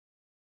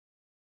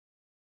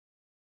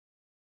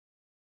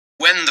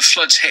When the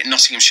floods hit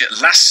Nottinghamshire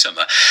last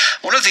summer,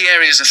 one of the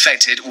areas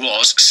affected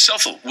was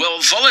Southwell. Well,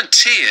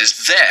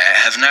 volunteers there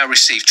have now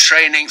received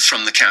training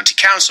from the county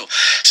council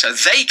so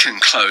they can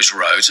close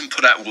roads and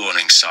put out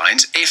warning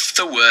signs if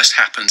the worst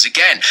happens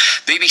again.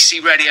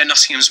 BBC Radio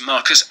Nottingham's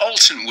Marcus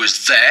Alton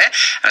was there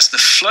as the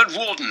flood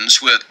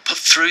wardens were put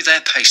through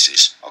their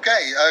paces.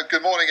 Okay,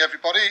 good morning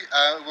everybody.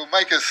 We'll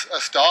make a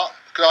start.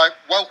 Could I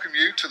welcome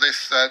you to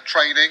this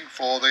training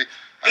for the...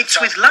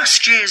 It's with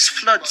last year's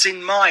floods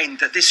in mind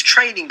that this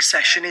training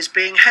session is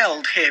being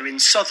held here in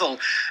Southwell.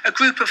 A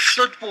group of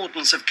flood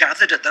wardens have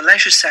gathered at the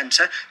leisure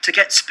centre to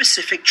get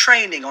specific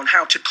training on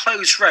how to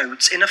close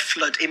roads in a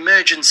flood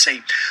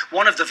emergency.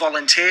 One of the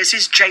volunteers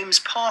is James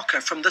Parker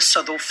from the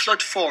Southwell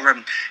Flood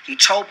Forum. He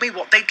told me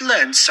what they'd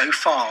learned so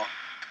far.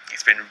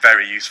 It's been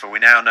very useful. We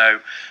now know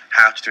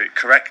how to do it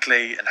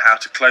correctly and how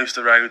to close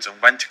the roads and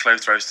when to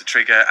close the roads to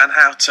trigger and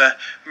how to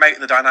make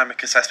the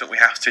dynamic assessment we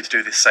have to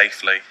do this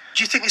safely.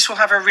 Do you think this will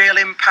have a real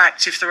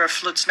impact if there are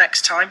floods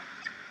next time?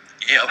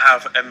 It'll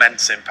have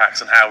immense impacts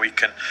on how we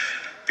can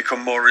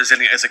become more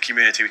resilient as a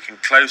community. We can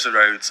close the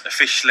roads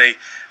officially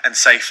and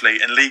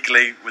safely and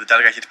legally with the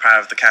delegated power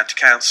of the county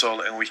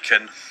council, and we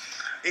can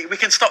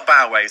stop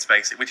bow waves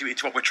basically, which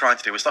is what we're trying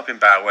to do. We're stopping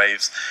bow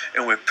waves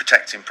and we're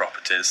protecting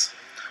properties.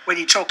 When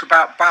you talk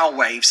about bow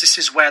waves, this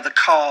is where the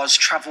cars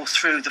travel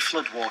through the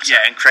floodwater. Yeah,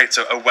 and creates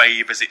a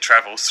wave as it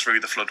travels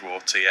through the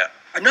floodwater, yeah.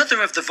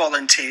 Another of the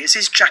volunteers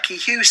is Jackie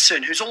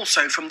Hewson, who's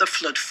also from the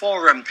Flood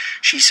Forum.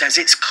 She says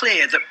it's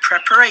clear that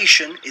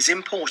preparation is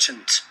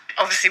important.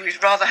 Obviously,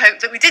 we'd rather hope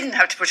that we didn't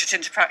have to put it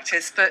into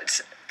practice,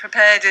 but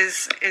prepared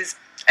is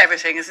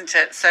everything, isn't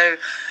it? So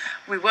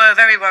we were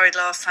very worried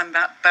last time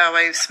about bow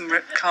waves from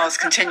cars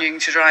continuing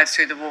to drive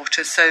through the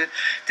water. So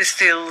this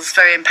feels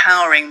very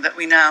empowering that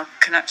we now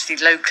can actually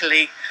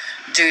locally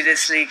do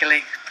this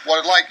legally.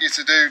 What I'd like you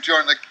to do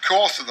during the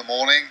course of the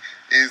morning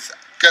is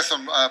get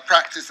some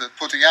practice at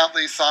putting out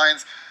these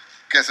signs,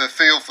 get a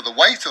feel for the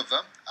weight of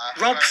them.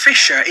 Rob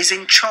Fisher is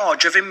in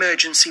charge of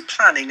emergency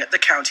planning at the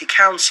County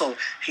Council.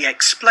 He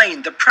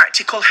explained the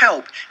practical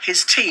help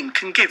his team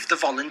can give the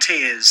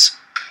volunteers.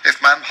 If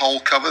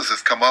manhole covers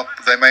have come up,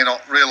 they may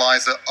not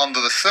realise that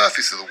under the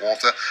surface of the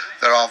water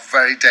there are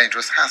very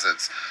dangerous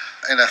hazards.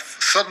 In a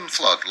sudden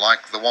flood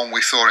like the one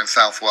we saw in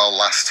Southwell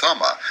last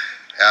summer,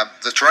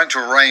 the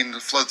torrential rain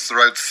floods the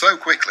road so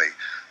quickly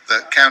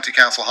that County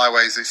Council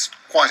highways is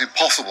quite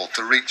impossible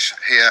to reach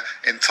here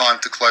in time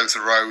to close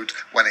the road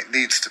when it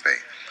needs to be.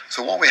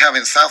 So what we have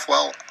in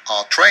Southwell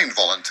are trained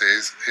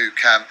volunteers who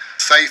can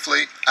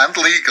safely and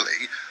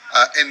legally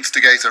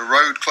instigate a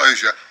road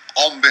closure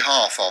on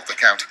behalf of the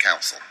County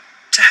Council.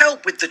 To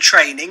help with the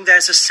training,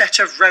 there's a set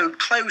of road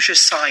closure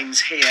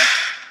signs here,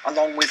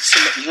 along with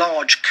some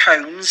large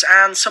cones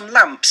and some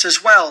lamps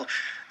as well.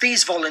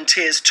 These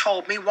volunteers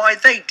told me why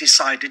they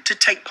decided to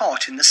take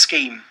part in the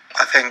scheme.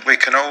 I think we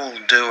can all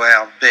do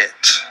our bit.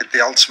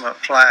 The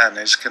ultimate plan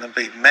is going to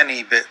be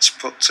many bits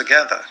put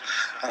together.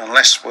 And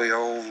unless we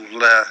all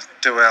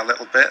do our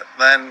little bit,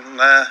 then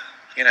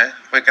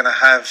we're going to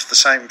have the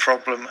same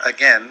problem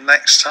again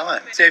next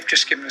time. They've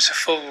just given us a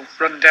full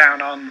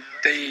rundown on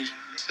the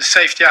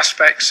safety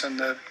aspects and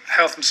the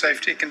health and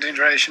safety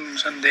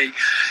considerations and the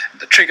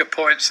trigger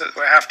points that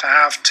we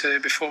have to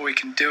before we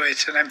can do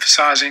it, and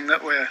emphasising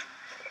that we're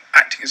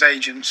acting as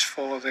agents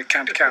for the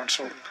county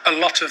council. A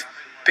lot of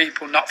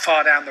people not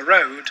far down the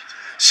road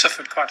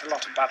suffered quite a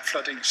lot of bad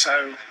flooding,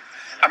 so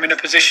I'm in a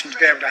position to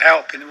be able to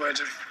help in the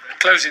words of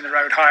closing the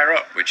road higher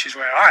up, which is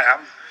where I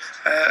am,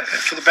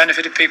 for the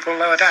benefit of people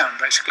lower down,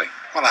 basically.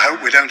 Well, I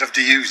hope we don't have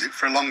to use it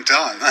for a long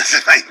time.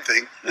 That's the main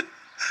thing.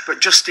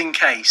 But just in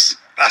case.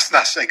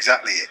 That's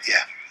exactly it,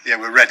 yeah. Yeah,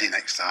 we're ready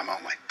next time,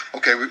 aren't we?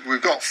 Okay,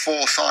 we've got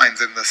 4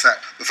 signs in the set.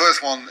 The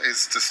first one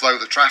is to slow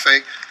the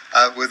traffic.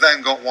 We've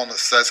then got one that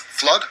says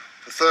flood.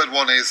 The third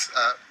one is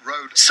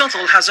road.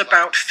 Southwell has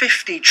about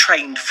 50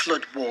 trained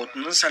flood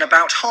wardens, and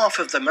about half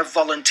of them have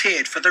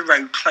volunteered for the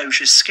road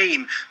closure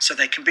scheme, so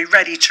they can be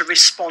ready to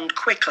respond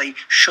quickly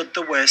should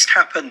the worst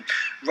happen.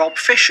 Rob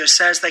Fisher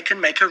says they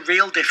can make a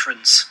real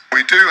difference.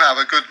 We do have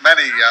a good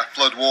many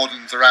flood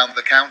wardens around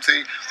the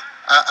county,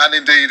 and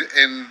indeed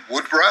in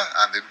Woodborough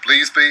and in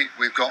Bleasby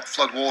we've got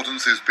flood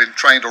wardens who've been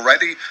trained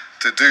already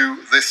to do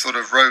this sort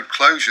of road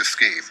closure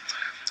scheme.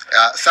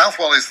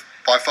 Southwell is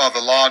by far the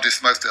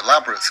largest, most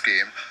elaborate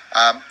scheme.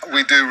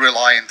 We do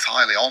rely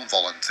entirely on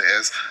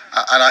volunteers,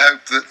 and I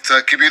hope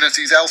that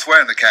communities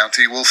elsewhere in the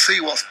county will see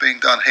what's being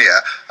done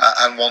here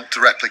and want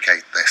to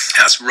replicate this.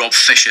 That's Rob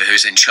Fisher,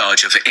 who's in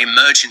charge of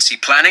emergency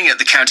planning at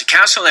the County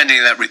Council,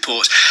 ending that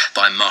report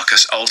by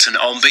Marcus Alton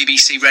on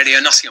BBC Radio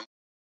Nottingham.